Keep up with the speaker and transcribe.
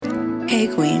Hey,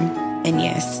 Queen. And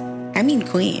yes, I mean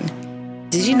Queen.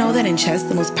 Did you know that in chess,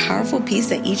 the most powerful piece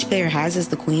that each player has as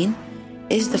the Queen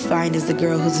is defined as the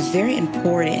girl who's very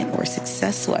important or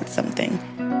successful at something,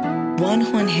 one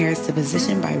who inherits the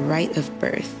position by right of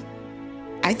birth.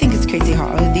 I think it's crazy how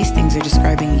all of these things are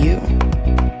describing you.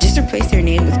 Just replace your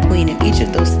name with Queen in each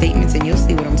of those statements and you'll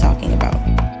see what I'm talking about.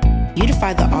 You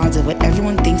defy the odds of what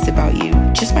everyone thinks about you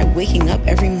just by waking up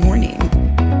every morning.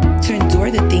 To endure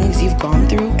the things you've gone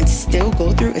through and still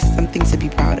go through is something to be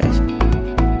proud of.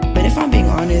 But if I'm being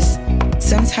honest,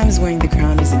 sometimes wearing the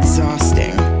crown is exhausting.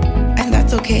 And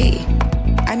that's okay.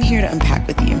 I'm here to unpack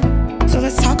with you. So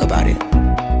let's talk about it.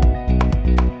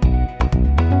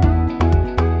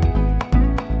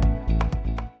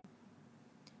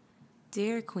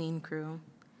 Dear Queen Crew,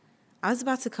 I was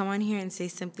about to come on here and say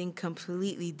something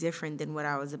completely different than what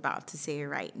I was about to say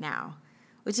right now,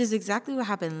 which is exactly what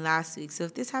happened last week. So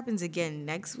if this happens again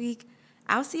next week,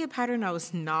 I'll see a pattern I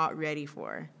was not ready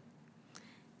for.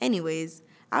 Anyways,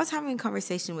 I was having a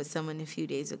conversation with someone a few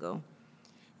days ago.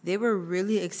 They were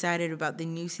really excited about the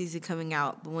new season coming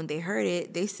out, but when they heard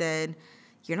it, they said,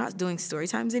 "You're not doing story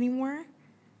times anymore?"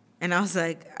 And I was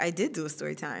like, "I did do a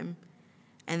story time."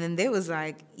 And then they was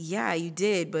like, "Yeah, you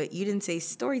did, but you didn't say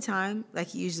story time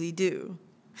like you usually do."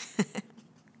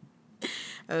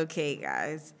 Okay,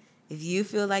 guys, if you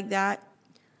feel like that,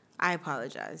 I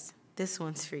apologize. This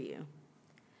one's for you.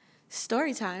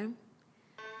 Story time.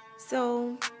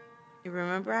 So,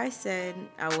 remember I said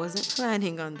I wasn't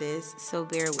planning on this, so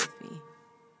bear with me.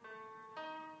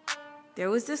 There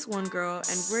was this one girl,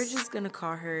 and we're just going to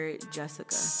call her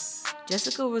Jessica.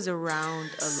 Jessica was around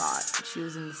a lot. She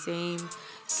was in the same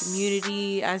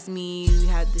community as me.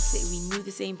 We knew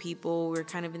the same people. We were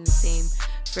kind of in the same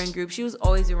friend group. She was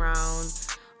always around.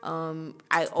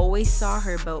 I always saw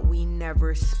her, but we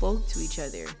never spoke to each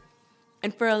other.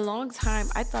 And for a long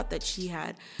time, I thought that she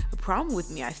had a problem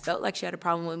with me. I felt like she had a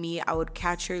problem with me. I would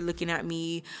catch her looking at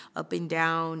me up and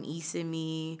down, easing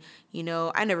me. You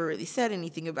know, I never really said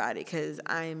anything about it because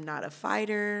I'm not a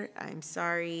fighter. I'm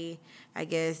sorry. I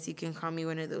guess you can call me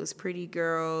one of those pretty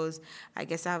girls. I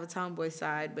guess I have a tomboy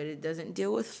side, but it doesn't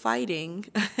deal with fighting.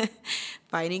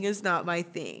 Fighting is not my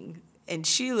thing. And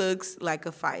she looks like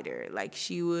a fighter. Like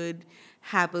she would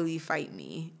happily fight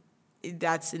me.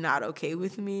 That's not okay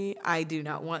with me. I do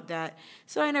not want that.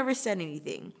 So I never said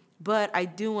anything. But I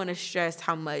do want to stress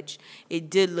how much it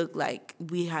did look like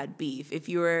we had beef. If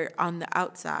you were on the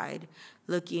outside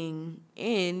looking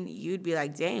in, you'd be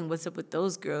like, dang, what's up with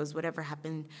those girls? Whatever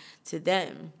happened to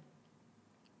them?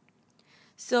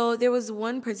 So there was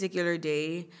one particular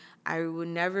day I will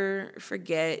never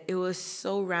forget. It was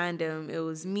so random. It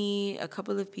was me, a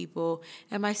couple of people,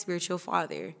 and my spiritual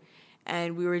father.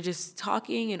 And we were just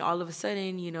talking, and all of a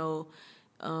sudden,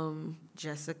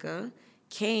 Jessica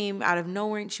came out of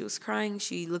nowhere, and she was crying.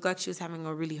 She looked like she was having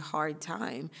a really hard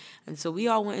time. And so we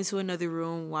all went into another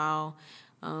room while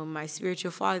my spiritual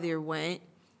father went,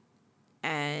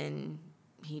 and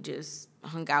he just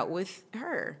hung out with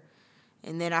her.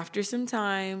 And then after some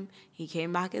time, he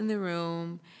came back in the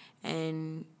room,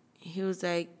 and he was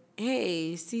like,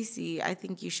 "Hey, Cece, I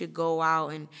think you should go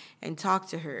out and talk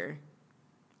to her."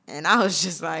 And I was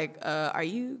just like, are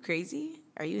you crazy?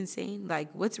 Are you insane? Like,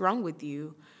 what's wrong with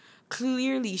you?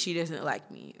 Clearly, she doesn't like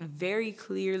me. Very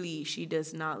clearly, she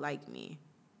does not like me.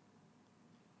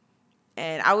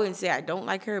 And I wouldn't say I don't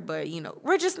like her, but,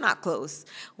 we're just not close.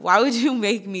 Why would you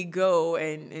make me go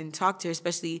and talk to her,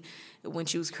 especially when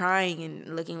she was crying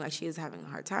and looking like she was having a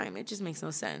hard time? It just makes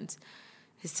no sense.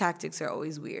 His tactics are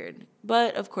always weird.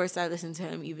 But, of course, I listened to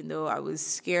him even though I was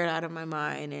scared out of my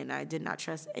mind and I did not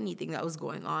trust anything that was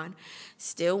going on.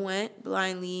 Still went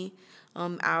blindly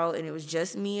out, and it was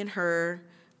just me and her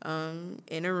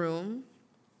in a room.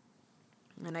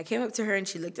 And I came up to her, and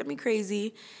she looked at me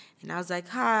crazy. And I was like,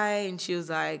 "Hi." And she was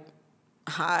like,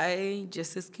 "Hi,"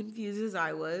 just as confused as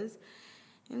I was.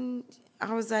 And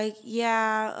I was like,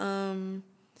 "Yeah,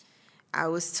 I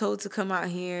was told to come out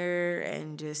here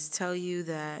and just tell you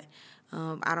that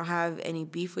I don't have any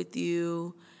beef with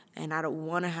you, and I don't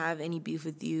want to have any beef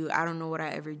with you. I don't know what I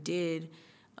ever did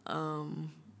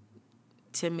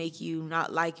to make you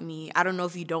not like me. I don't know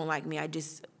if you don't like me. I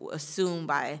just assume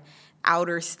by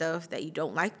outer stuff that you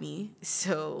don't like me.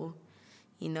 So,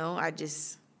 I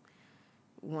just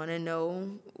want to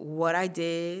know what I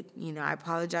did. I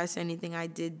apologize for anything I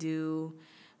did do.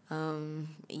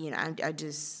 I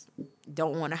just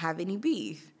don't want to have any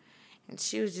beef." And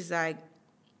she was just like,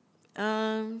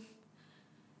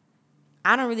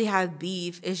 I don't really have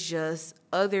beef. It's just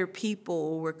other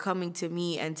people were coming to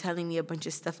me and telling me a bunch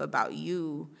of stuff about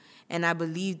you. And I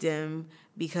believed them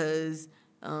because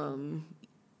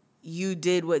you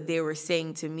did what they were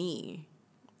saying to me.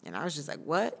 And I was just like,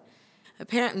 what?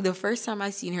 Apparently, the first time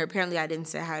I seen her, apparently I didn't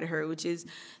say hi to her, which is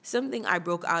something I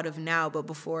broke out of now, but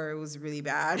before it was really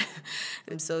bad.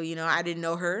 And so, I didn't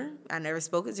know her. I never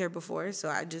spoken to her before, so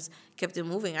I just kept it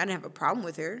moving. I didn't have a problem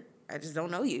with her. I just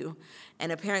don't know you.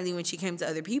 And apparently when she came to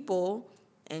other people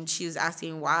and she was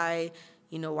asking why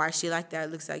she like that,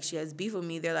 it looks like she has beef with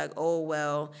me, they're like, oh,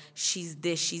 well, she's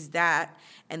this, she's that.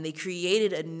 And they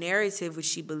created a narrative which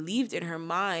she believed in her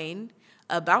mind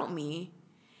about me.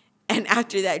 And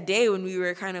after that day, when we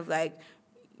were kind of like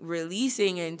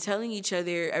releasing and telling each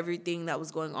other everything that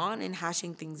was going on and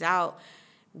hashing things out,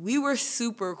 we were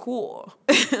super cool.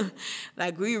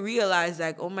 Like, we realized,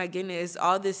 like, oh my goodness,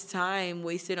 all this time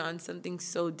wasted on something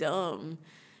so dumb,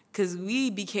 because we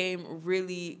became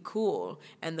really cool.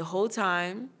 And the whole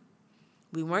time,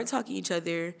 we weren't talking to each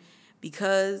other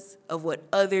because of what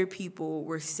other people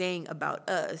were saying about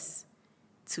us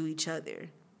to each other.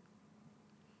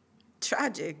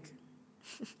 Tragic.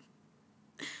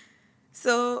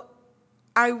 So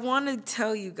I want to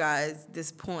tell you guys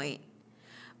this point.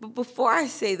 But before I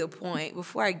say the point,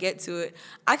 before I get to it,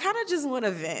 I kind of just want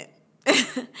to vent.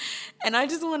 And I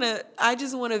just want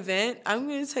to vent. I'm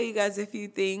going to tell you guys a few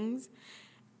things,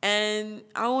 and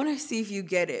I want to see if you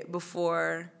get it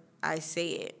before I say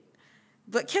it.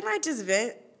 But can I just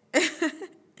vent?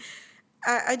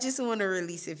 I just want to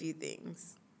release a few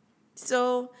things.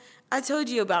 So I told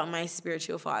you about my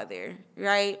spiritual father,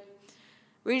 right?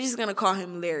 We're just going to call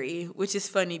him Larry, which is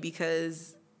funny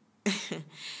because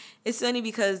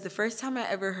the first time I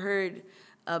ever heard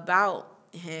about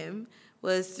him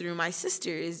was through my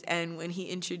sisters. And when he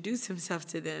introduced himself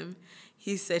to them,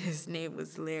 he said his name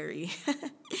was Larry.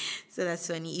 So that's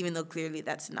funny, even though clearly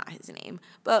that's not his name.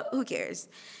 But who cares?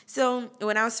 So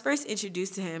when I was first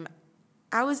introduced to him,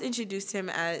 he was introduced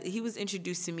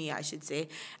to me, I should say,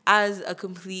 as a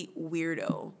complete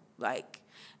weirdo.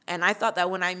 And I thought that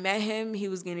when I met him, he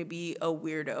was going to be a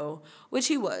weirdo, which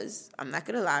he was. I'm not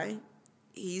going to lie.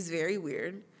 He's very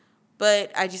weird.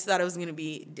 But I just thought it was going to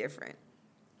be different.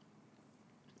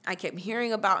 I kept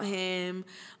hearing about him.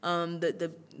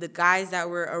 The guys that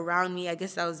were around me, I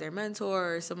guess that was their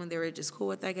mentor or someone they were just cool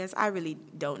with, I guess. I really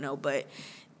don't know, but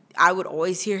I would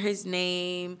always hear his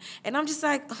name. And I'm just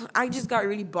like, I just got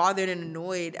really bothered and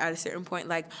annoyed at a certain point.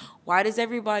 Like, why does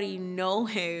everybody know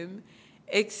him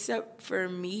except for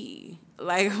me?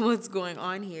 Like, what's going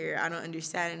on here? I don't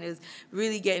understand. And it was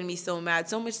really getting me so mad,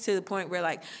 so much to the point where,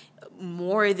 like, way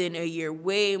more than a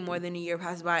year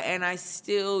passed by, and I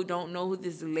still don't know who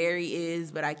this Larry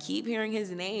is, but I keep hearing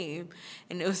his name,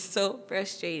 and it was so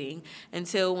frustrating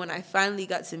until when I finally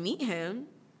got to meet him,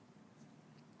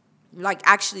 like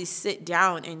actually sit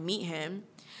down and meet him,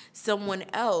 someone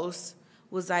else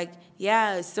was like,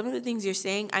 yeah, some of the things you're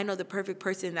saying, I know the perfect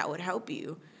person that would help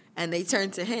you. And they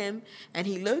turned to him, and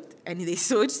he looked, and they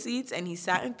switched seats, and he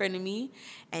sat in front of me,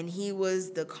 and he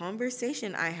was the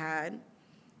conversation I had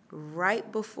right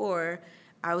before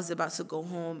I was about to go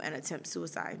home and attempt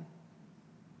suicide.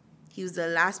 He was the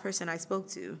last person I spoke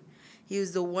to. He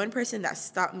was the one person that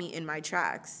stopped me in my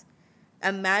tracks.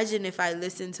 Imagine if I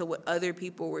listened to what other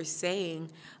people were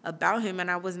saying about him, and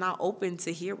I was not open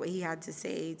to hear what he had to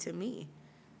say to me.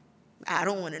 I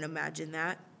don't want to imagine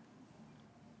that.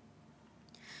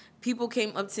 People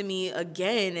came up to me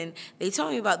again, and they told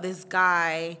me about this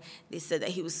guy. They said that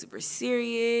he was super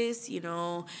serious, he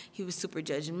was super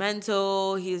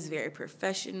judgmental, he was very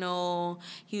professional,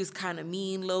 he was kind of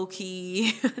mean,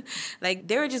 low-key. Like,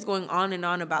 they were just going on and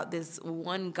on about this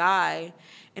one guy,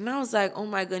 and I was like, oh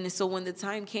my goodness. So when the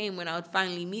time came when I would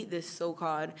finally meet this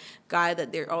so-called guy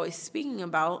that they're always speaking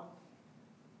about,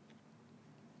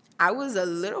 I was a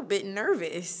little bit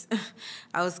nervous.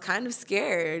 I was kind of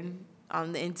scared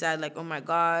on the inside, like, oh my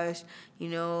gosh,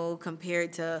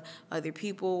 compared to other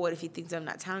people, what if he thinks I'm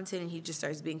not talented and he just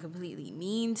starts being completely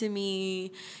mean to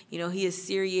me? He is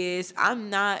serious. I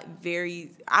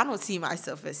don't see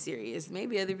myself as serious.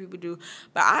 Maybe other people do,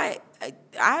 but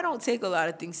I don't take a lot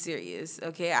of things serious,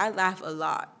 okay? I laugh a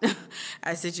lot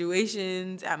at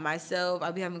situations, at myself.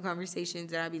 I'll be having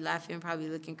conversations and I'll be laughing, probably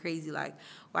looking crazy, like,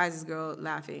 why is this girl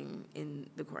laughing in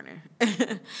the corner?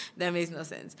 That makes no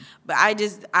sense. But I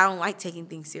don't like taking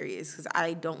things serious because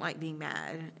I don't like being mad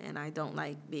and I don't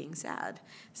like being sad.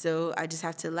 So I just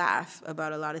have to laugh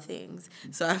about a lot of things.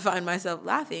 So I find myself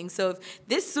laughing. So if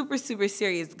this super, super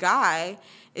serious guy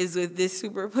is with this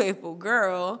super playful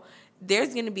girl,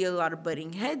 there's going to be a lot of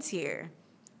butting heads here.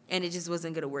 and it just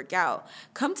wasn't going to work out.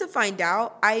 Come to find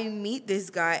out, I meet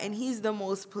this guy, and he's the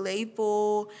most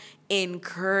playful,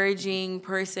 encouraging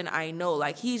person I know.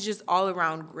 Like, he's just all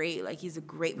around great. Like, he's a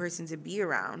great person to be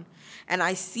around. And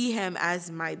I see him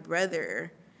as my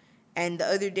brother. And the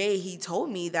other day, he told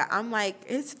me that I'm like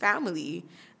his family.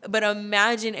 But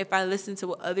imagine if I listened to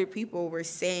what other people were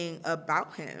saying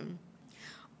about him.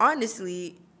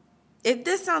 Honestly, if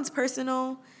this sounds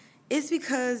personal, it's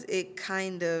because it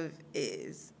kind of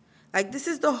is. Like, this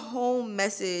is the whole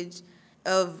message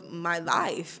of my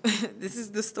life. This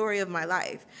is the story of my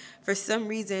life. For some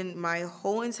reason, my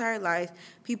whole entire life,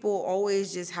 people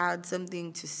always just had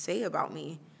something to say about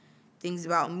me. Things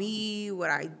about me, what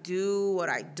I do, what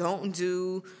I don't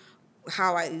do,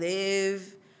 how I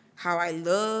live, how I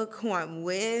look, who I'm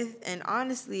with. And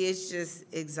honestly, it's just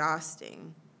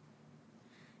exhausting.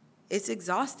 It's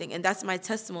exhausting, and that's my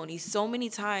testimony. So many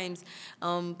times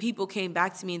people came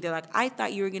back to me, and they're like, I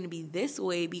thought you were going to be this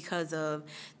way because of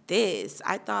this.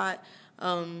 I thought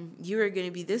you were going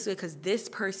to be this way because this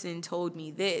person told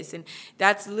me this. And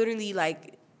that's literally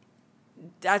like,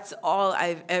 that's all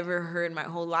I've ever heard my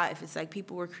whole life. It's like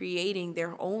people were creating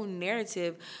their own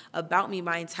narrative about me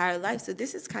my entire life. So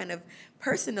this is kind of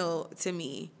personal to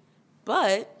me.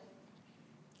 But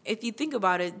if you think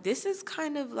about it, this is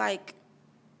kind of like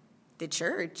the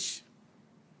church,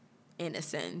 in a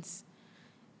sense.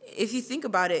 If you think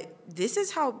about it, this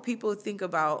is how people think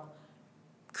about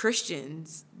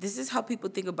Christians. This is how people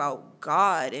think about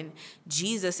God and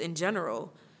Jesus in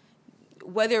general.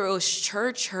 Whether it was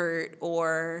church hurt,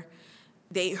 or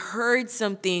they heard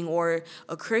something, or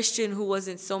a Christian who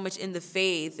wasn't so much in the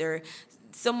faith, or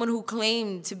someone who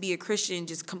claimed to be a Christian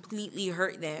just completely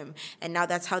hurt them, and now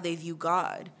that's how they view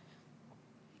God.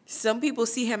 Some people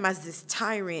see him as this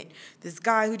tyrant, this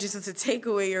guy who just wants to take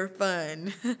away your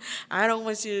fun. I don't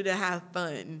want you to have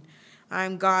fun.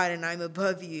 I'm God and I'm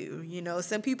above you. You know,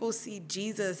 some people see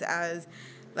Jesus as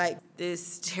like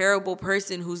this terrible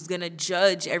person who's going to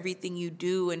judge everything you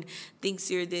do and thinks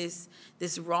you're this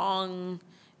wrong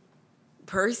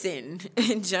person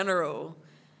in general.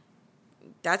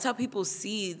 That's how people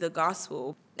see the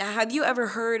gospel. Now, have you ever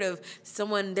heard of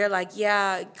someone, they're like,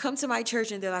 yeah, come to my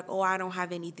church, and they're like, oh, I don't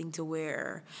have anything to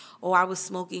wear. Oh, I was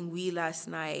smoking weed last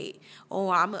night. Oh,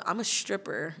 I'm a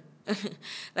stripper.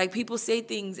 Like, people say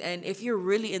things, and if you're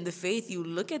really in the faith, you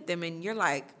look at them and you're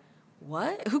like,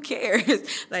 what? Who cares?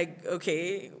 Like,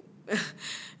 okay.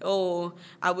 Oh,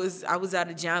 I was at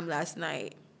a jam last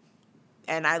night,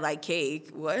 and I like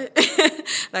cake. What?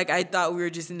 Like, I thought we were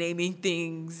just naming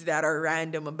things that are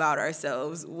random about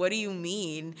ourselves. What do you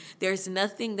mean? There's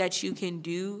nothing that you can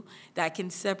do that can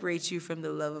separate you from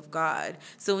the love of God.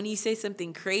 So when you say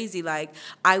something crazy like,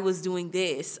 I was doing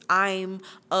this, I'm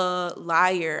a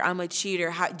liar, I'm a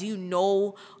cheater, do you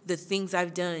know the things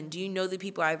I've done? Do you know the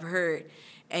people I've hurt?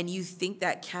 And you think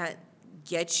that can't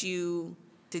get you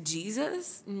to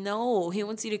Jesus? No, he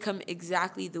wants you to come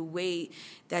exactly the way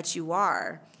that you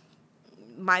are.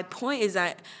 My point is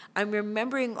that I'm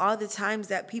remembering all the times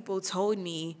that people told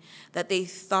me that they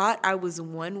thought I was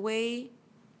one way,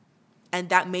 and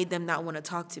that made them not want to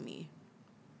talk to me.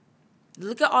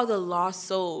 Look at all the lost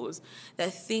souls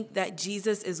that think that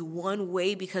Jesus is one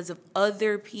way because of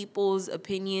other people's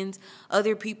opinions,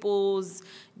 other people's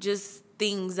just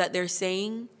things that they're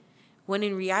saying, when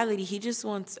in reality, he just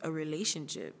wants a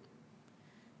relationship.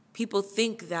 People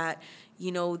think that,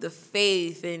 you know, the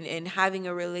faith and having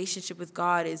a relationship with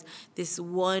God is this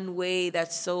one way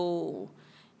that's so,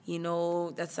 you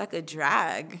know, that's like a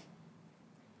drag.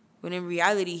 When in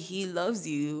reality, he loves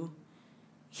you.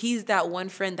 He's that one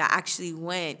friend that actually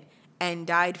went and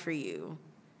died for you.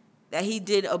 That he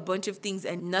did a bunch of things,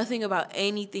 and nothing about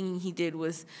anything he did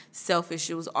was selfish.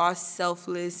 It was all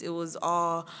selfless. It was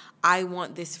all, I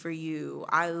want this for you.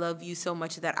 I love you so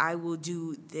much that I will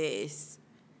do this.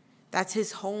 That's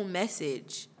his whole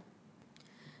message.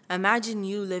 Imagine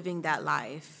you living that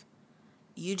life.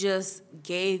 You just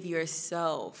gave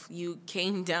yourself. You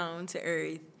came down to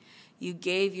earth. You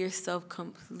gave yourself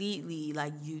completely,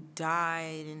 like you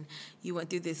died and you went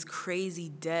through this crazy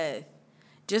death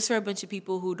just for a bunch of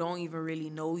people who don't even really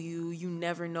know you. You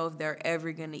never know if they're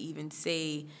ever going to even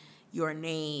say your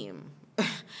name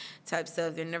type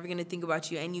stuff. They're never going to think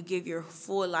about you. And you give your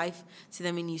full life to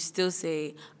them and you still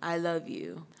say, I love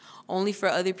you. Only for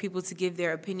other people to give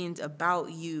their opinions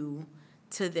about you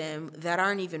to them that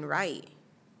aren't even right.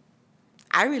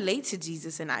 I relate to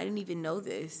Jesus and I didn't even know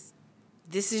this.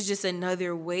 This is just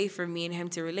another way for me and him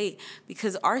to relate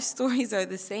because our stories are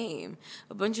the same.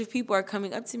 A bunch of people are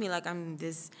coming up to me like I'm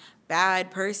this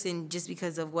bad person just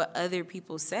because of what other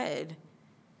people said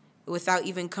without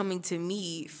even coming to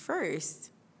me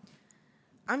first.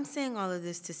 I'm saying all of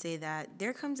this to say that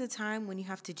there comes a time when you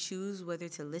have to choose whether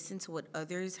to listen to what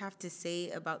others have to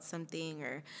say about something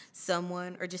or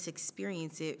someone, or just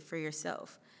experience it for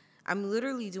yourself. I'm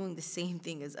literally doing the same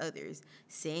thing as others,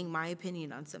 saying my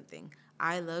opinion on something.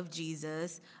 I love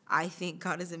Jesus, I think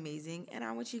God is amazing, and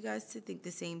I want you guys to think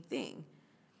the same thing.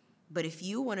 But if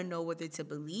you want to know whether to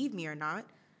believe me or not,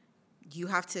 you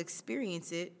have to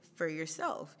experience it for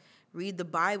yourself. Read the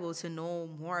Bible to know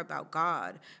more about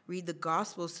God. Read the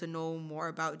Gospels to know more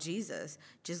about Jesus.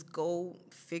 Just go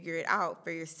figure it out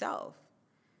for yourself.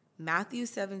 Matthew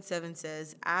 7:7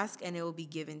 says, "Ask and it will be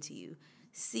given to you.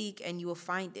 Seek and you will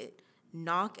find it.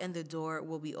 Knock and the door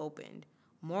will be opened."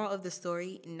 Moral of the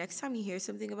story, next time you hear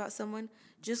something about someone,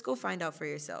 just go find out for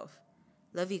yourself.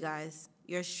 Love you guys.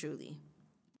 Yours truly.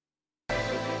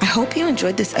 I hope you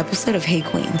enjoyed this episode of Hey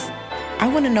Queens. I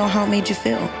want to know how it made you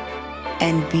feel.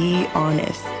 And be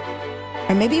honest.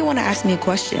 Or maybe you want to ask me a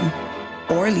question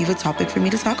or leave a topic for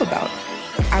me to talk about.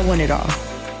 I want it all.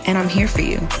 And I'm here for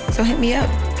you. So hit me up.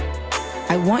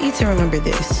 I want you to remember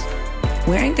this.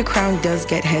 Wearing the crown does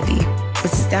get heavy, but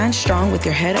stand strong with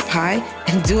your head up high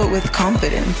and do it with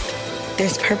confidence.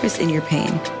 There's purpose in your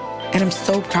pain. And I'm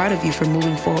so proud of you for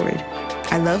moving forward.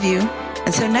 I love you.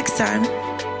 Until next time.